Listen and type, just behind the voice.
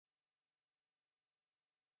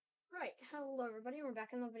Alright, hello everybody, we're back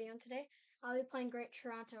in the video today. I'll be playing Great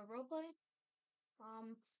Tronto Roleplay.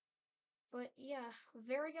 But yeah,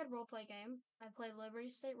 very good roleplay game. I played Liberty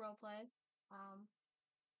State Roleplay. I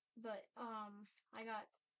got,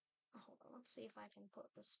 hold on, let's see if I can put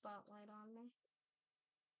the spotlight on me.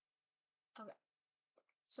 Okay,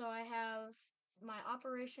 so I have my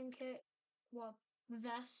operation kit, well,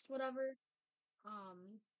 vest, whatever,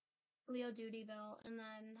 Leo duty belt, and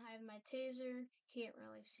then I have my taser. Can't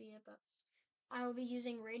really see it, but I will be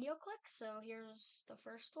using radio click, so here's the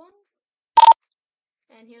first one.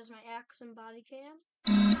 And here's my axe and body cam.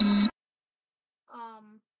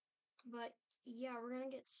 But yeah, we're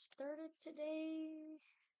gonna get started today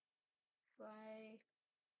by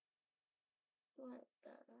what the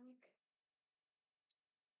heck?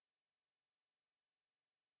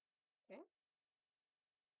 Okay.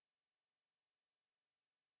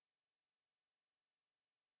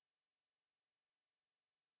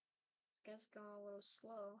 This guy's going a little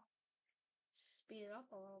slow. Speed it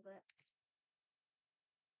up a little bit.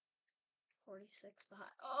 46 behind.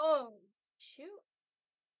 Oh, shoot.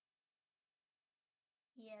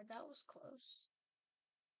 Yeah, that was close.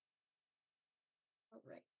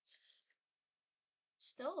 Alright.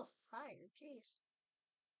 Still a fire, jeez.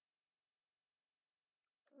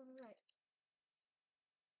 Alright.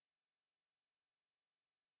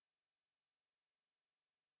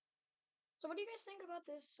 So what do you guys think about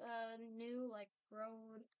this new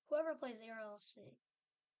road? Whoever plays RLC.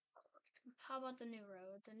 How about the new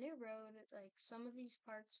road? The new road, like some of these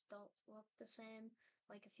parts don't look the same.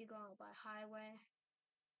 Like if you go out by highway,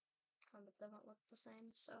 it doesn't look the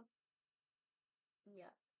same. So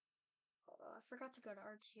yeah. I forgot to go to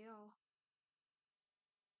RTO.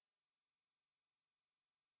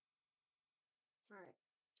 Alright.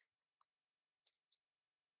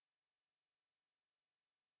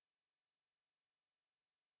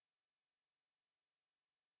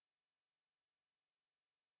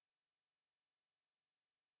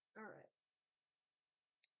 Alright.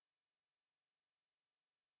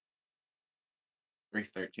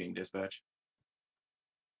 $313 dispatch.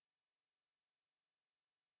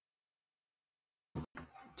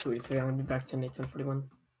 283, I'm gonna be back to 1041.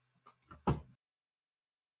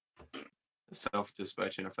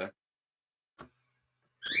 Self-dispatch in effect.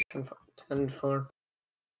 10-4.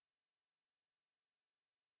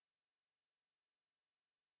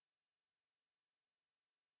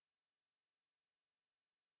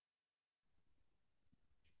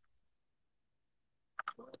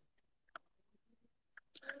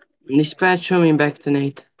 Dispatch, show me back to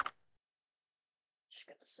Nate. Just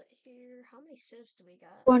gonna say here, how many civs do we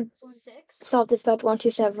got? 6? Self-dispatch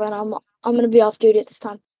 127. I'm gonna be off duty at this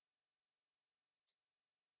time.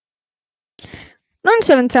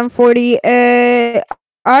 97-1040.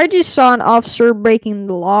 I just saw an officer breaking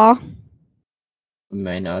the law.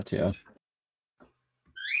 May not, yeah.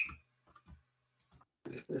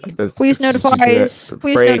 Please notify us.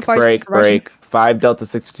 Please notify us. Break. 5 Delta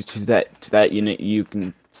 62 to that unit. You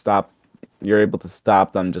can stop. You're able to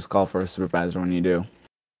stop them. Just call for a supervisor when you do.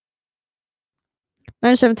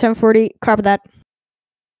 97-1040. Copy that.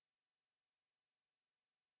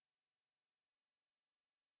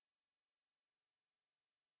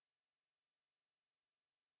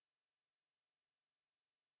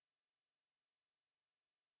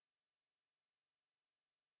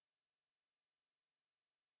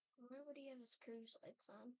 Why would he have his cruise lights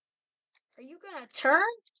on? Are you gonna turn?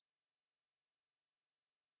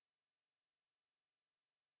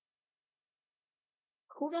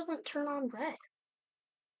 Who doesn't turn on red?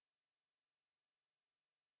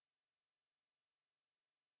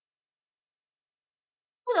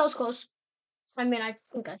 Oh, that was close. I mean, I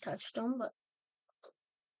think I touched him, but...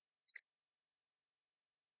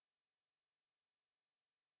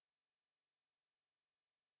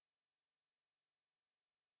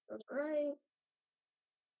 Alright.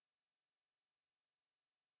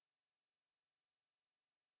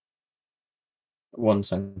 One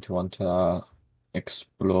sent to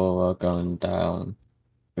Explorer going down.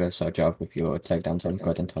 We'll search up with your takedowns on, go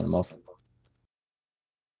ahead and turn them off.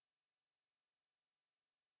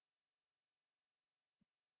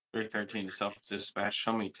 $313 to self-dispatch.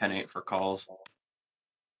 Show me 10-8 for calls.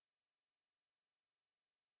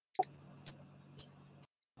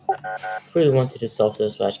 Before you went to the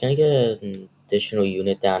self-dispatch, can I get an additional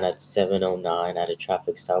unit down at 709 at a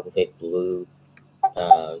traffic stop with a blue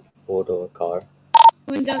four-door car?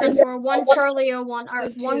 For 1 Charlie 01, or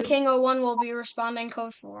 1 King 01 will be responding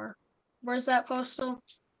code 4. Where's that postal?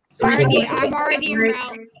 I'm already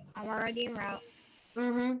en route.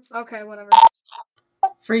 Mm-hmm. Okay, whatever.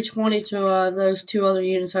 320 to those two other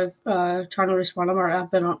units I've trying to respond. I'm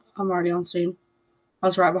already on scene. I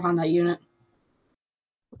was right behind that unit.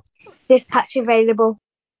 Dispatch available.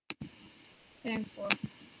 10-4.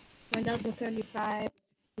 Windows 35.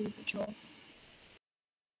 Patrol.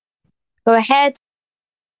 Go ahead.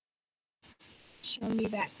 Show me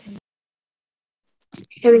back to me.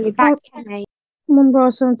 Showing you back to me. 1 Bro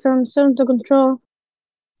 777 to control.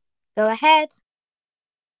 Go ahead.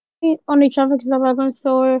 On the traffic stop, I'm going to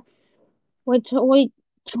store. Wait,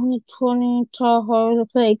 2020 Tahoe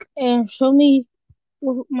Lake, and show me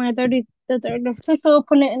my 30. The official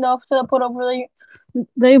put it in the officer that put over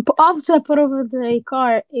the officer that put over the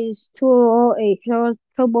car is 208. Show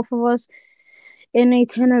both of us in a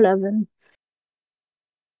 1011.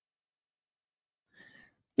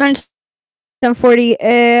 1040.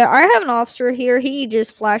 I have an officer here. He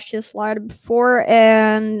just flashed his light before,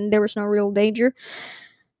 and there was no real danger.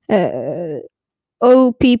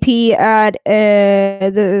 OPP at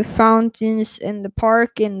the fountains in the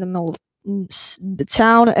park in the middle of the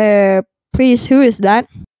town. Please, who is that?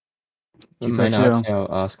 Main RTO,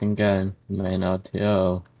 asking again. Main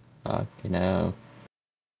RTO. Fucking hell.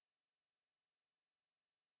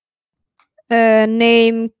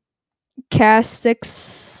 Name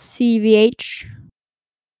Cast6CVH.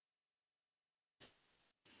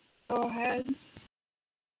 Go ahead.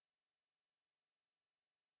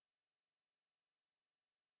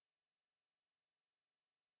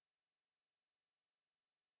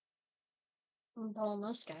 I'm pulling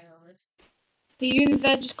this guy over. The unit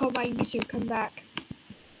that just called by you should come back.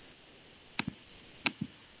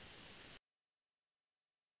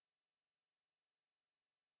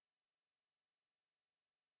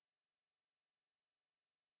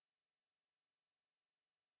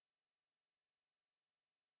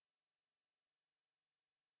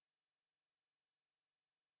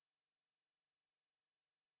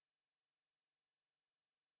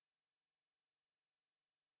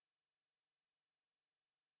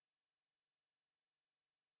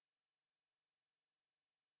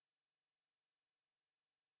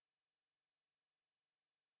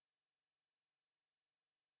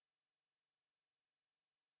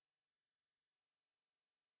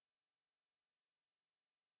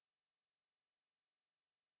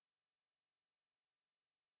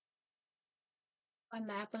 My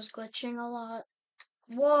map is glitching a lot.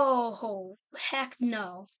 Whoa, heck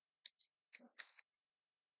no.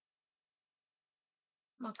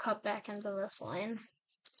 I'll cut back into this lane.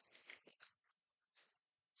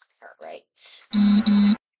 Alright.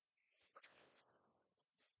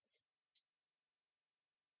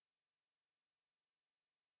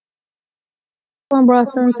 1 Bro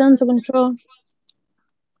 77 to control.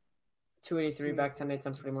 283 back 10 8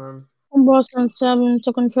 10 41. 1 Bro 77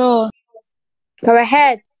 to control. Go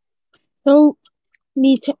ahead. So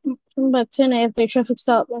need to back 10 after traffic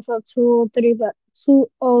stop. I felt 203 back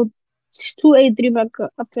 283 back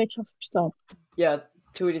after traffic stop. Yeah,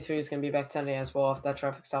 283 is gonna be back 10 as well off that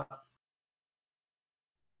traffic stop.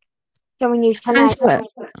 Showing you 10 97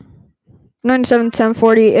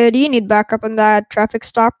 1040. Do you need backup on that traffic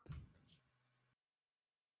stop?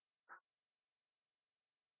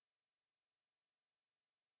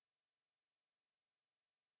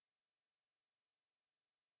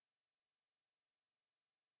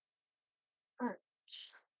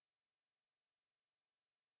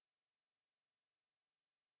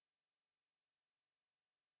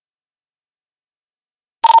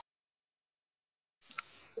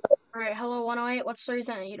 Alright, hello 108. What's the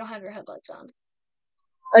reason you don't have your headlights on?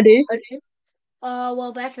 I do.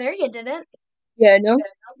 Well, back there you didn't. Yeah, no.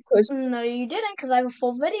 No, you didn't, because I have a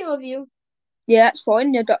full video of you. Yeah, that's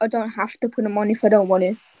fine. I don't have to put them on if I don't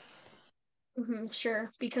want to. Sure,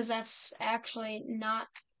 because that's actually not.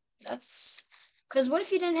 Because what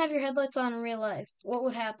if you didn't have your headlights on in real life? What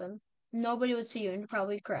would happen? Nobody would see you and you'd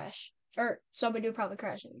probably crash. Or somebody would probably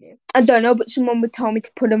crash into you. I don't know, but someone would tell me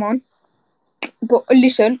to put them on. But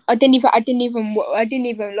listen, I didn't even like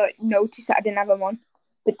notice that I didn't have them on.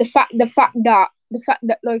 But the fact that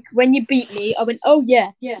like when you beat me, I went, oh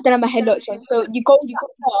yeah, then I have my headlights on. So you go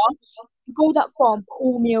that far and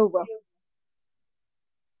pull me over.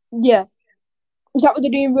 Yeah, is that what they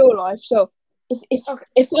do in real life? So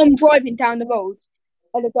if I'm driving down the road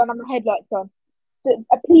and I don't have my headlights on,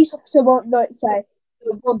 a police officer won't like say,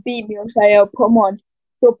 won't beat me or say, oh, put them on.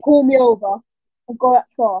 They'll pull me over and go that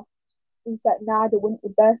far. And say, nah, they wouldn't be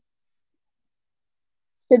there.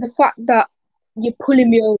 So the fact that you're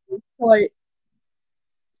pulling me over is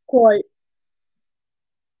quite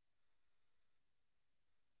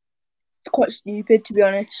stupid, to be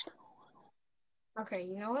honest. Okay,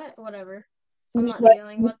 you know what? Whatever. I'm not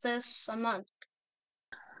dealing with this. I'm not.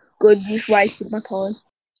 good. You just wasted my time.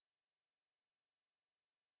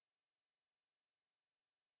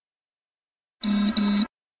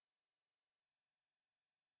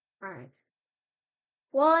 Alright.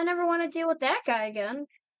 Well, I never want to deal with that guy again.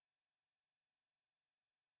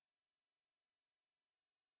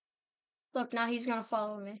 Look, now he's gonna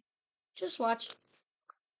follow me. Just watch.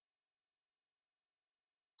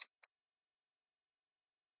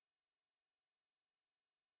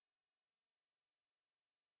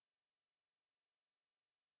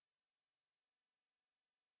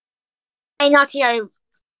 Main RTO.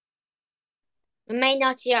 Main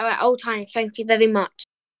RTO at all times. Thank you very much.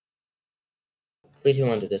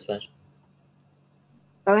 321 to dispatch.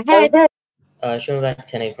 Go ahead. Show me back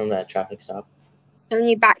 10-8 from that traffic stop. Showing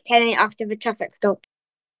you back 10 after the traffic stop.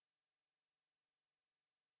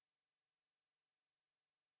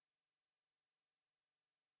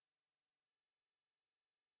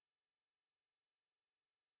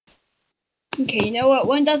 Okay, you know what?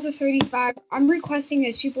 1,035. I'm requesting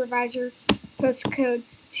a supervisor, postcode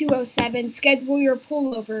 207. Schedule your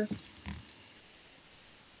pullover.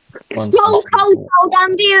 Hold,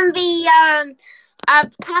 I'm doing the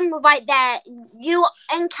camera right there. You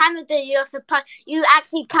in Canada, you're supposed you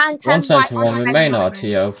actually can turn right 171 with main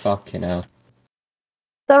RTO, fucking hell.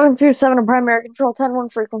 727 to primary control,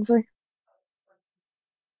 10-1 frequency.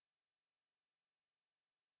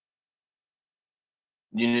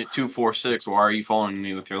 Unit 246, why are you following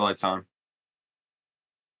me with your lights on?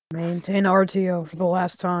 Maintain RTO for the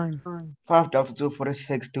last time. 5 Delta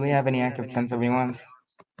 246, do we have any active 1071s?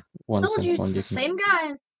 I told you it's the same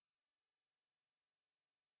guy.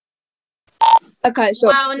 Okay, so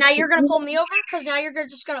Wow, now you're gonna pull me over? Because now you're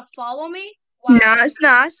just gonna follow me? Wow.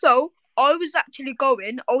 Nah. So I was actually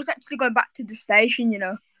going back to the station. You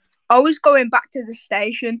know, I was going back to the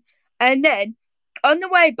station, and then on the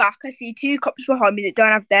way back, I see 2 cops behind me that don't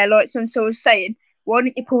have their lights on. So I was saying, why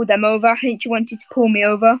didn't you pull them over? I think you wanted to pull me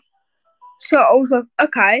over. So I was like,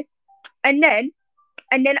 okay, and then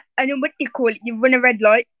what do you call it? You run a red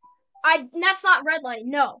light. That's not red light.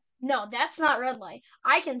 No, that's not red light.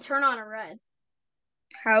 I can turn on a red.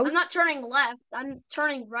 How? I'm not turning left. I'm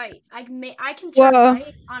turning right. I can turn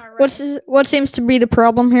right on a red. What seems to be the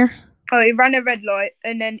problem here? Oh, he ran a red light,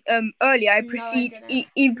 and then earlier he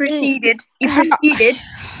proceeded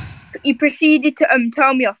to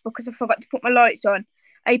tell me off because I forgot to put my lights on.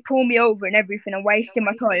 He pulled me over and everything, and wasting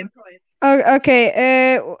my time.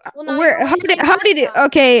 Okay. Where? How did it?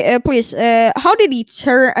 Okay. Please. How did he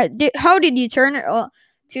turn? How did you turn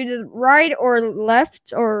to the right or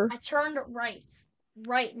left or? I turned right.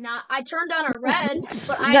 Right. Not. I turned on a red,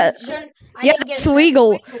 but It's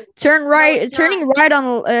legal. Turn right. Turning right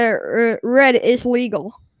on red is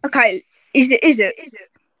legal. Okay. Is it?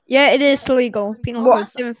 Yeah, it is legal. Penal code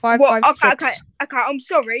 7556. Okay, I'm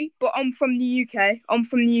sorry, but I'm from the UK. And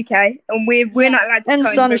we're not allowed to. And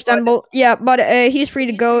it's understandable. Yeah, but he's free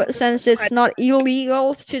to go since it's not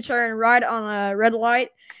illegal to turn right on a red light.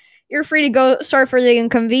 You're free to go. Sorry for the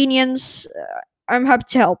inconvenience. I'm happy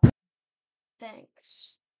to help.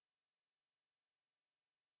 Thanks.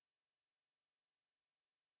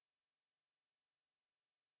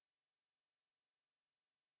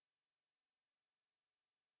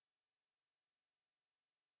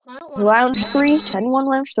 Lounge 3, 10-1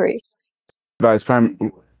 Lounge 3. Guys, prime.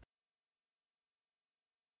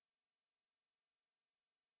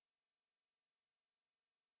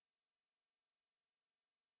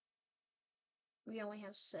 We only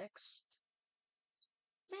have 6.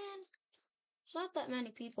 Man, there's not that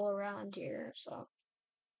many people around here, so.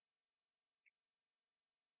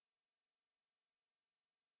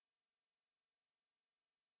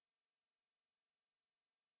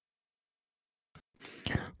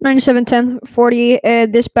 $97 10 40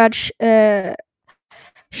 dispatch.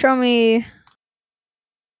 Show me.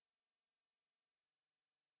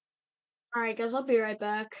 All right, guys, I'll be right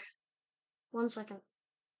back. 1 second.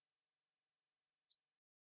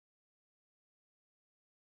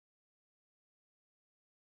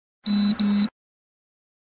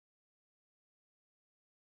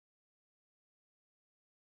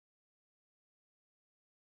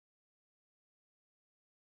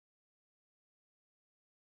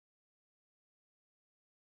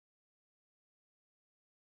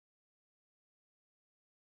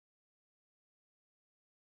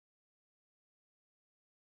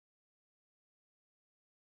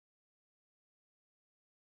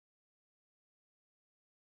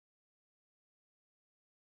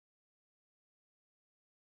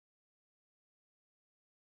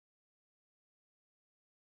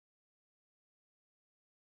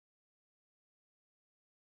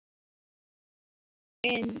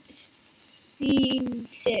 And scene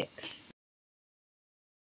 6.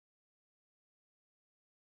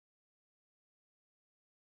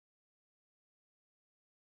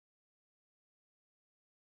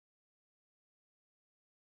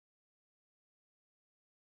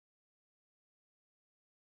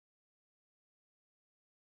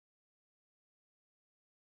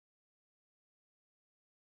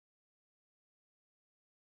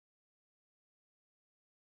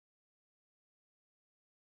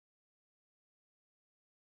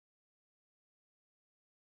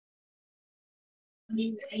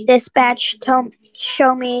 Dispatch,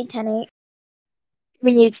 show me 10-8.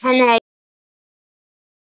 When you 10-8.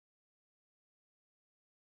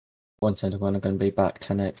 171 are going to be back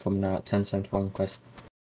 10-8 from now at 1071 request.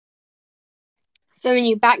 So when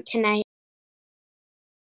you back 10-8.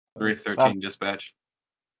 313 dispatch.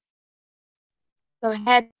 Go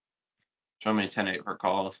ahead. Show me 10-8 per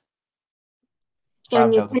call.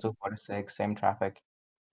 5 Delta 246, same traffic.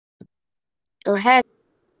 Go ahead.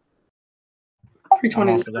 I'm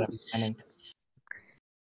 320. also gonna be 10-8.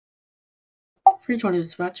 320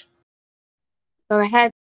 dispatch. Go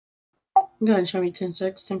ahead. Go ahead and show me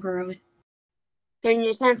 10-6 temporarily. When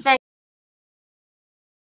you 10-6.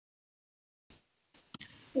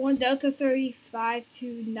 1 Delta 35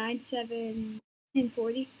 to 97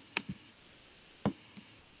 1040.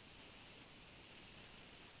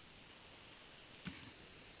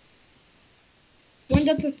 One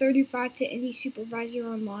Delta 35 to any supervisor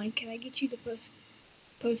online. Can I get you the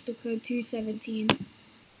postal code 217?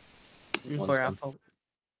 For Alpha.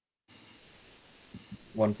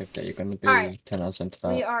 150, you're going to be Alright. 10 hours into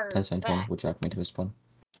We that. are 1071, back. would you like me to respond?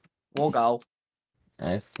 We'll go.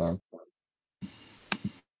 Firm.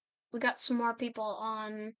 We got some more people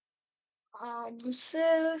on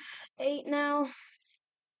Civ 8 now.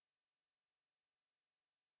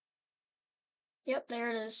 Yep,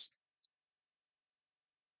 there it is.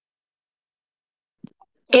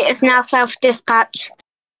 It is now self-dispatch.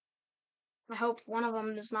 I hope one of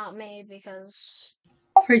them is not me because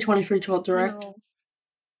 320, 312 direct.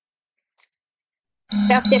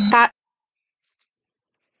 Self-dispatch.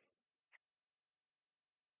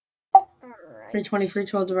 320,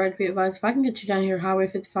 312 direct. Be advised, if I can get you down here, Highway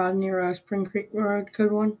 55 near Spring Creek Road,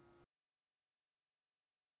 code 1.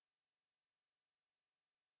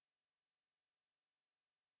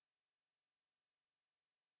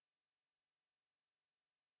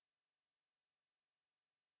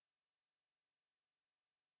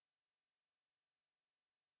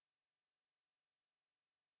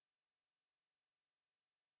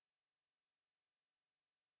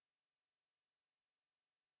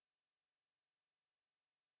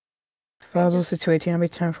 Bravo 218 will be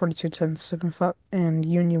 1042 1075, and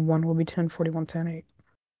Union 1 will be 1041 108.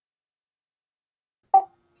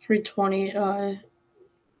 320,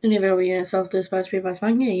 any available unit self-dispatch. Be advised, if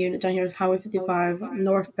I can get a unit down here, Highway 55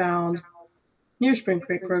 northbound near Spring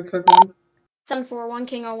Creek Road, code 1. 1041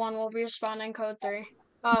 King 01 will be responding code 3.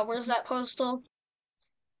 Where's that postal?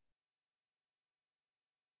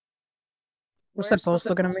 What's that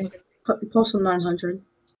postal gonna be? Postal 900.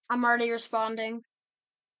 I'm already responding.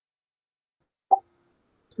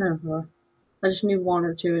 10-4. I just need 1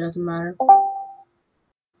 or 2, it doesn't matter.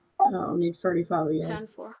 I don't need 35 of you.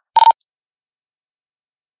 10-4.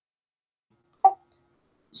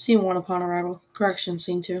 Scene 1 upon arrival. Correction,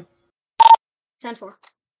 scene 2. 10-4.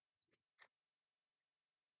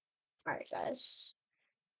 Alright, guys.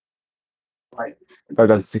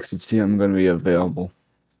 5.62, I'm going to be available.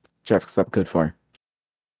 Traffic stop code 4.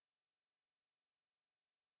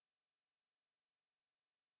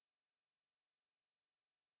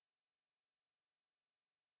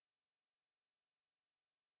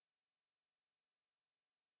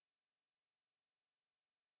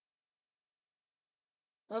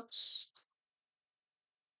 Oops.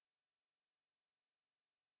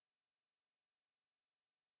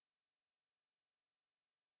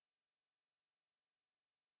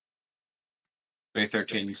 Bay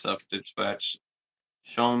 13 self dispatch.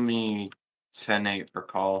 Show me 10-8 per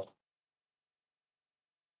call.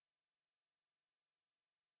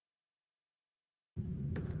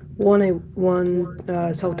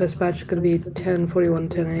 181 self-dispatch going to be 1041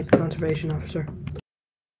 108 conservation officer.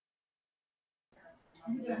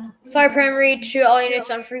 Fire primary to all units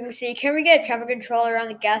on frequency. Can we get traffic control around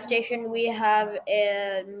the gas station? We have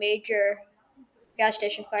a major gas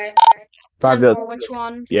station fire. 10-4, which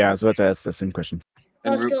one? Yeah, I was about to ask the same question.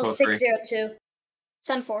 Postal 602.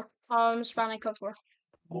 10-4. I'm responding code 4.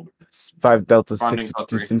 5 Delta Responding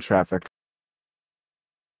 662 in traffic.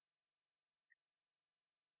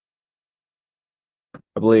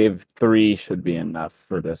 I believe 3 should be enough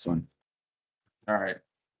for this one. All right.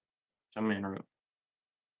 Show me en route.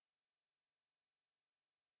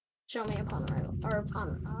 Show me upon arrival or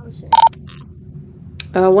upon on scene.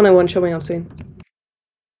 101, show me on scene.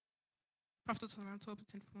 After Toronto,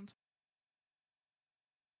 but 1041.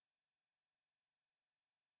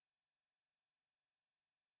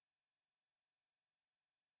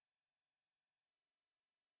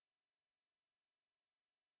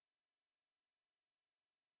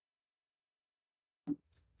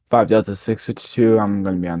 5 Delta 652. I'm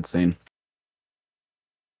gonna be on scene.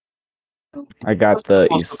 I got the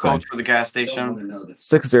east Postal side. code for the gas station.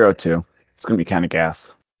 602. It's gonna be kind of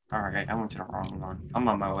gas. Alright, I went to the wrong one. I'm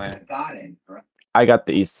on my way. I got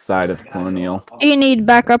the east side of Colonial. Do you need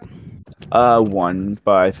backup? One,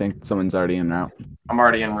 but I think someone's already en route. I'm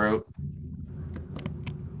already en route.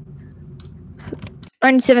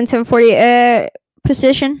 97 1040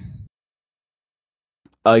 position.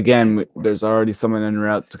 Again, there's already someone en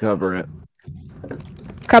route to cover it.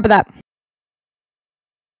 Copy that.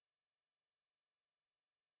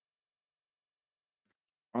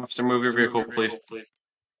 Officer, move your vehicle, please.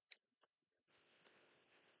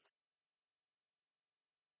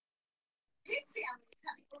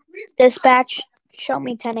 Dispatch, show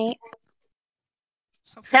me 10-8.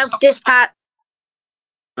 Self-dispatch.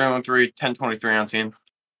 313 1023 on scene.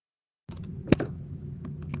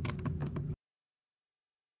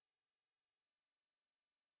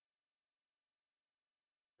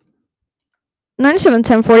 Ninety-seven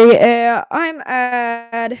 1040. I'm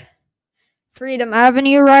at Freedom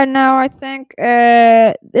Avenue right now. I think.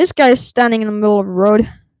 This guy's standing in the middle of the road.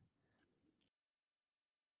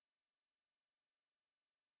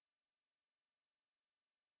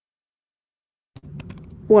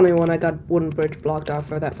 One, I got wooden bridge blocked off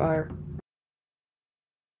for that fire.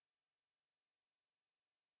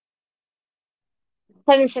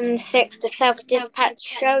 776 to self-dispatch.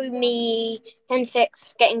 Show me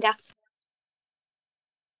 10-6 getting gas.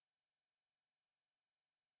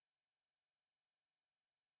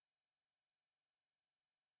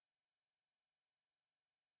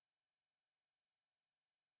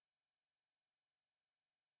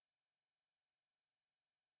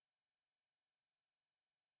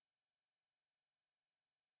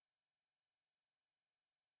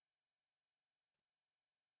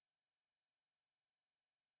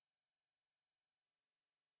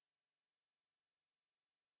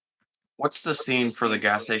 What's the scene for the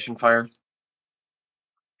gas station fire?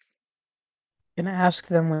 Gonna ask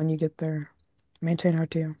them when you get there. Maintain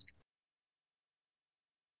RTO.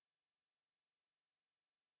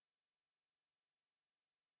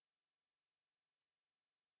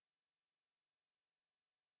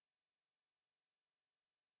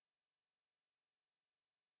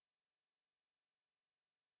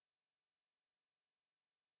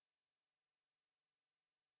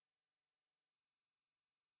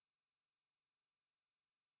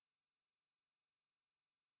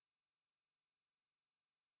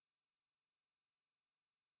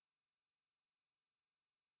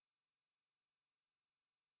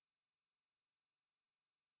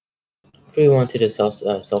 Free one to the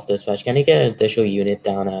self dispatch. Can I get an additional unit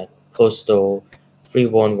down at Postal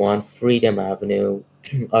 311 Freedom Avenue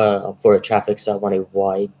for a traffic stop on a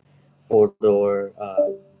white 4-door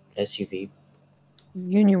SUV?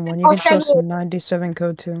 Union 1, you can trust 97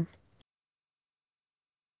 code 2.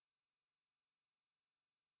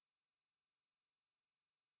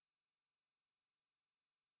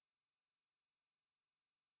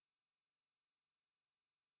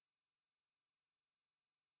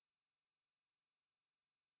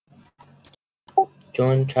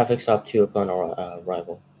 Join traffic stop 2 upon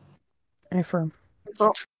arrival. Affirm.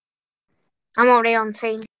 I'm already on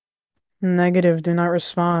scene. Negative, do not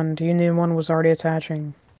respond. Union 1 was already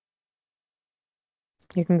attaching.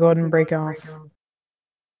 You can go ahead and break off.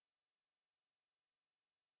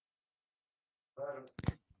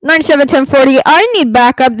 97 1040. I need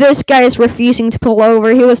backup. This guy is refusing to pull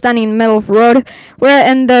over. He was standing in the middle of the road. We're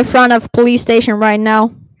in the front of police station right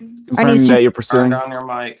now. Confirming that you're Turn pursuing. down your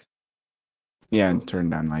mic. Yeah, turn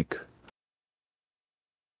down mic.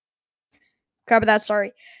 Copy that,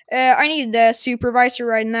 sorry. I need the supervisor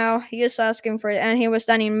right now. He is asking for it, and he was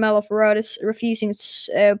standing in the middle of the road. It's refusing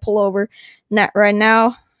to pull over. Right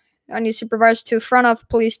now, I need supervisor to front of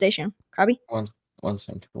police station. Copy?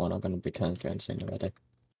 171, I'm gonna be transferring already.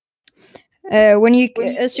 When you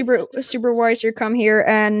supervisor come here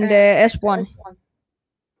and S1.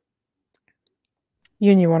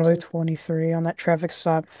 Union 1 way 23 on that traffic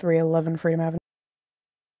stop 311 Freedom Avenue.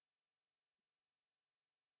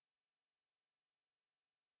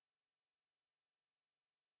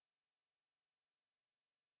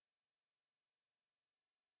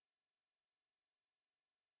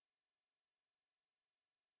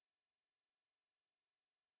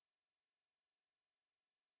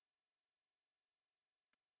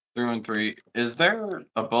 Through and three. Is there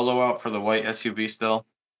a bolo out for the white SUV still?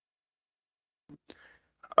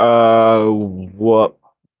 What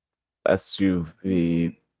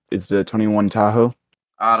SUV? Is the 21 Tahoe?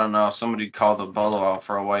 I don't know. Somebody called the bolo out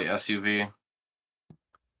for a white SUV.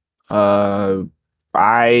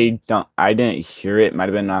 I didn't hear it. Might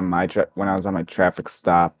have been on my when I was on my traffic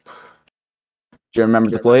stop. Do you remember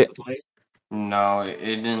the plate? No, it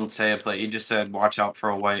didn't say a plate. He just said, "Watch out for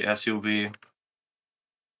a white SUV."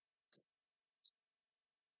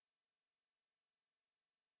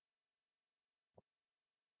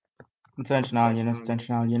 Attention all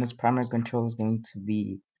units. Primary control is going to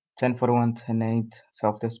be 1041, 10-8.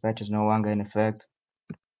 Self-dispatch is no longer in effect.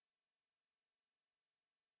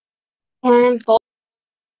 10-4.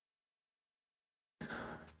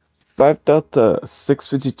 5 Delta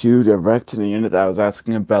 652 direct to the unit that I was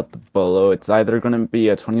asking about the bolo. It's either going to be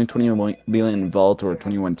a 2021 Leland Vault or a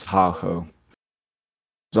 21 Tahoe.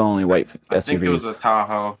 It's only white I think it was a SUVs.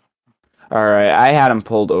 Tahoe. All right, I had him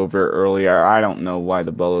pulled over earlier. I don't know why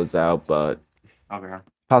the bolo's out, but Okay.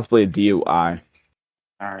 possibly a DUI.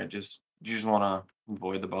 All right. You just want to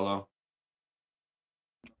avoid the bolo.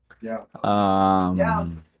 Yeah. I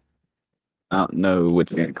don't know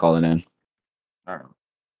which one to call it in. All right.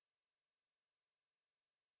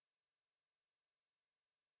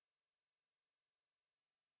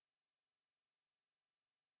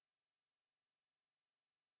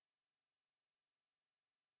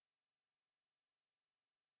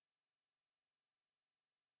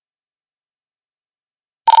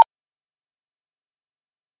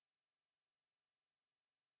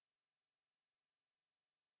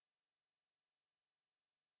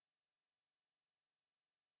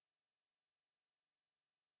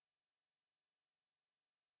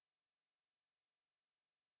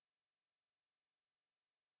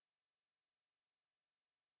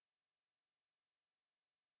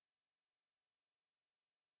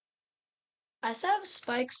 I set up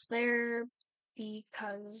spikes there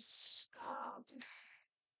because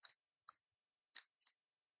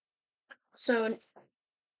so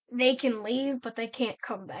they can leave, but they can't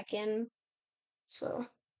come back in. So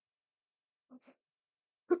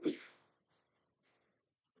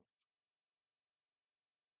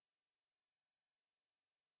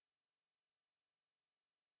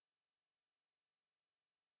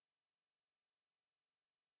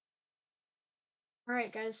all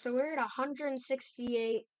right, guys. So we're at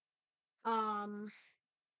 168.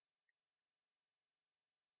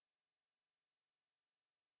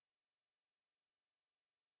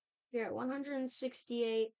 We're at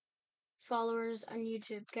 168 followers on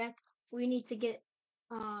YouTube. Okay, we need to get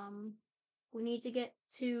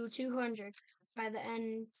to 200 by the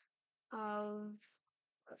end of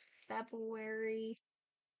February.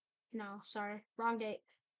 No, sorry, wrong date.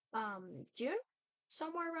 June,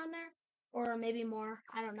 somewhere around there, or maybe more.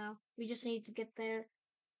 I don't know. We just need to get there,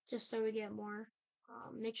 just so we get more.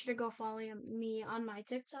 Make sure to go follow me on my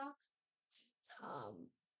TikTok.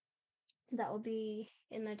 That will be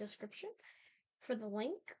in the description for the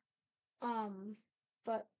link.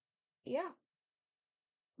 But yeah,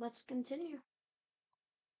 let's continue.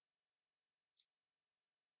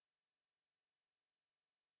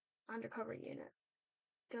 Undercover unit,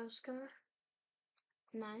 ghost car,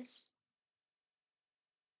 nice.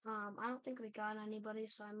 I don't think we got anybody,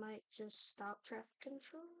 so I might just stop traffic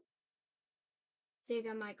control. Think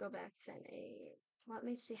I might go back 10-8. Let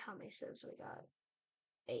me see how many civs we got.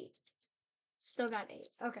 8. Still got 8.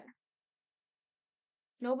 Okay.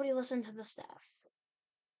 Nobody listened to the staff.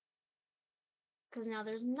 Because now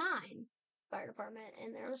there's 9 fire department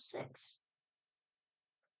and there was 6.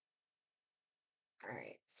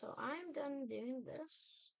 Alright, so I'm done doing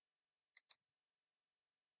this.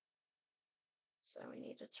 So we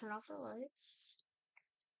need to turn off the lights.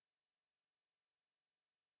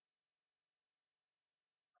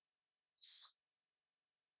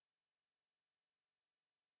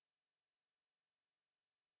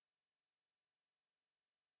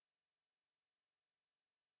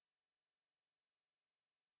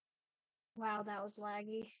 Wow, that was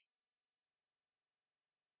laggy.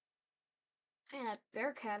 And that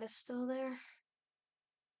Bearcat is still there.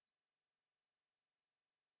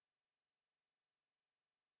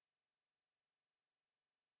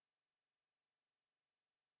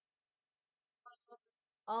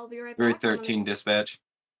 I'll be right back. 313 dispatch.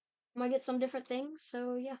 I'm gonna get some different things,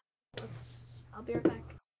 so yeah. I'll be right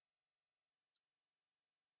back.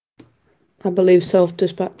 I believe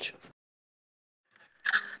self-dispatch.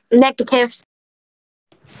 Negative.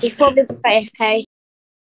 He's probably just AFK.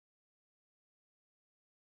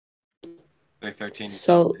 313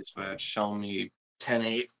 So- dispatch. Show me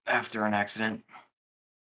 10-8 after an accident.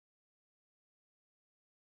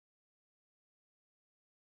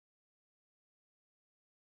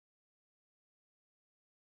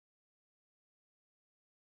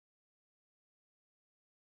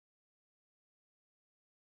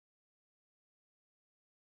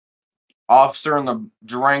 Officer in the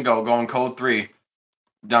Durango going code 3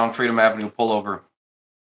 down Freedom Avenue, pull over.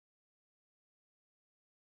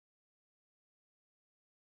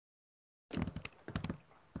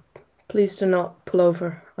 Please do not pull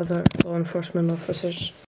over other law enforcement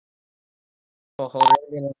officers.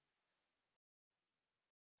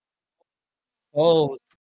 Oh.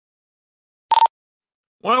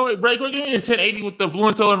 Wait, break. We're going to be in 1080 with the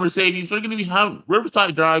Tronto and Mercedes. We're going to be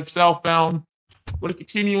Riverside Drive southbound. We're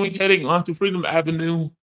continuing heading onto Freedom Avenue.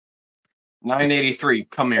 983,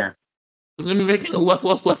 come here. We're going to be making a left,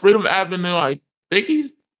 Freedom Avenue. I think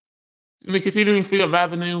he's going to be continuing Freedom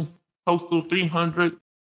Avenue, postal 300.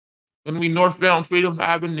 Going to be northbound Freedom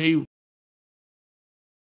Avenue.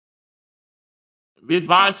 Be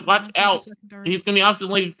advised, watch out. He's going to be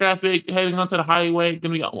obstructing traffic heading onto the highway.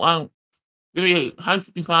 Going to be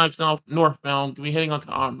 155 south northbound. Going to be heading onto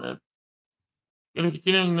Armand. Going to be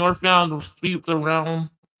continuing northbound. The speeds around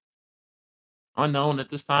unknown at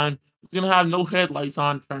this time. He's going to have no headlights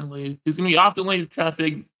on currently. He's going to be off the lane of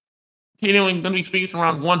traffic. Continuing, going to be speeds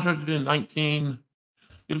around 119. Going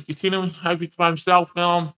to be continuing I-55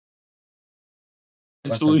 southbound.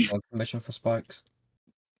 Permission for spikes.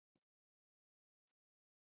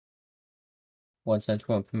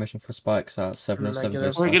 171 permission for spikes at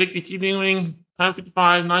 707. We're going to continuing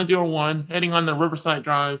I-55 901 heading on the Riverside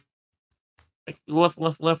Drive. Left,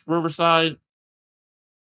 Riverside.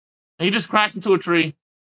 And he just crashed into a tree.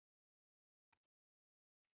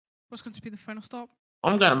 What's going to be the final stop?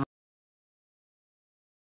 We're going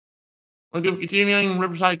to be continuing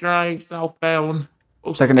Riverside Drive southbound.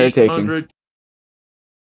 Secondary taking.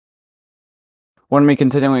 When we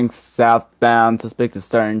continuing southbound, suspect is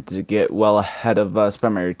starting to get well ahead of us.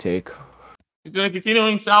 Primary take. He's going to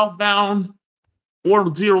continuing southbound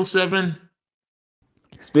 407.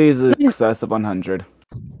 Speed is excess of 100.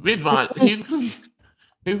 Vidvant, he's going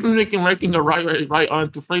to be making a right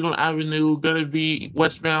onto Freedom Avenue. Going to be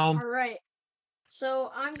westbound. All right.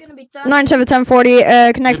 So I'm going to be done.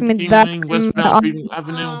 971040. Connecting with that. Westbound Freedom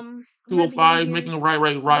Avenue. 205, making a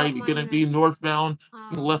right. Going to be northbound.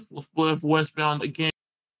 Left, westbound again.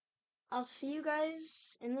 I'll see you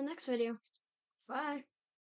guys in the next video. Bye.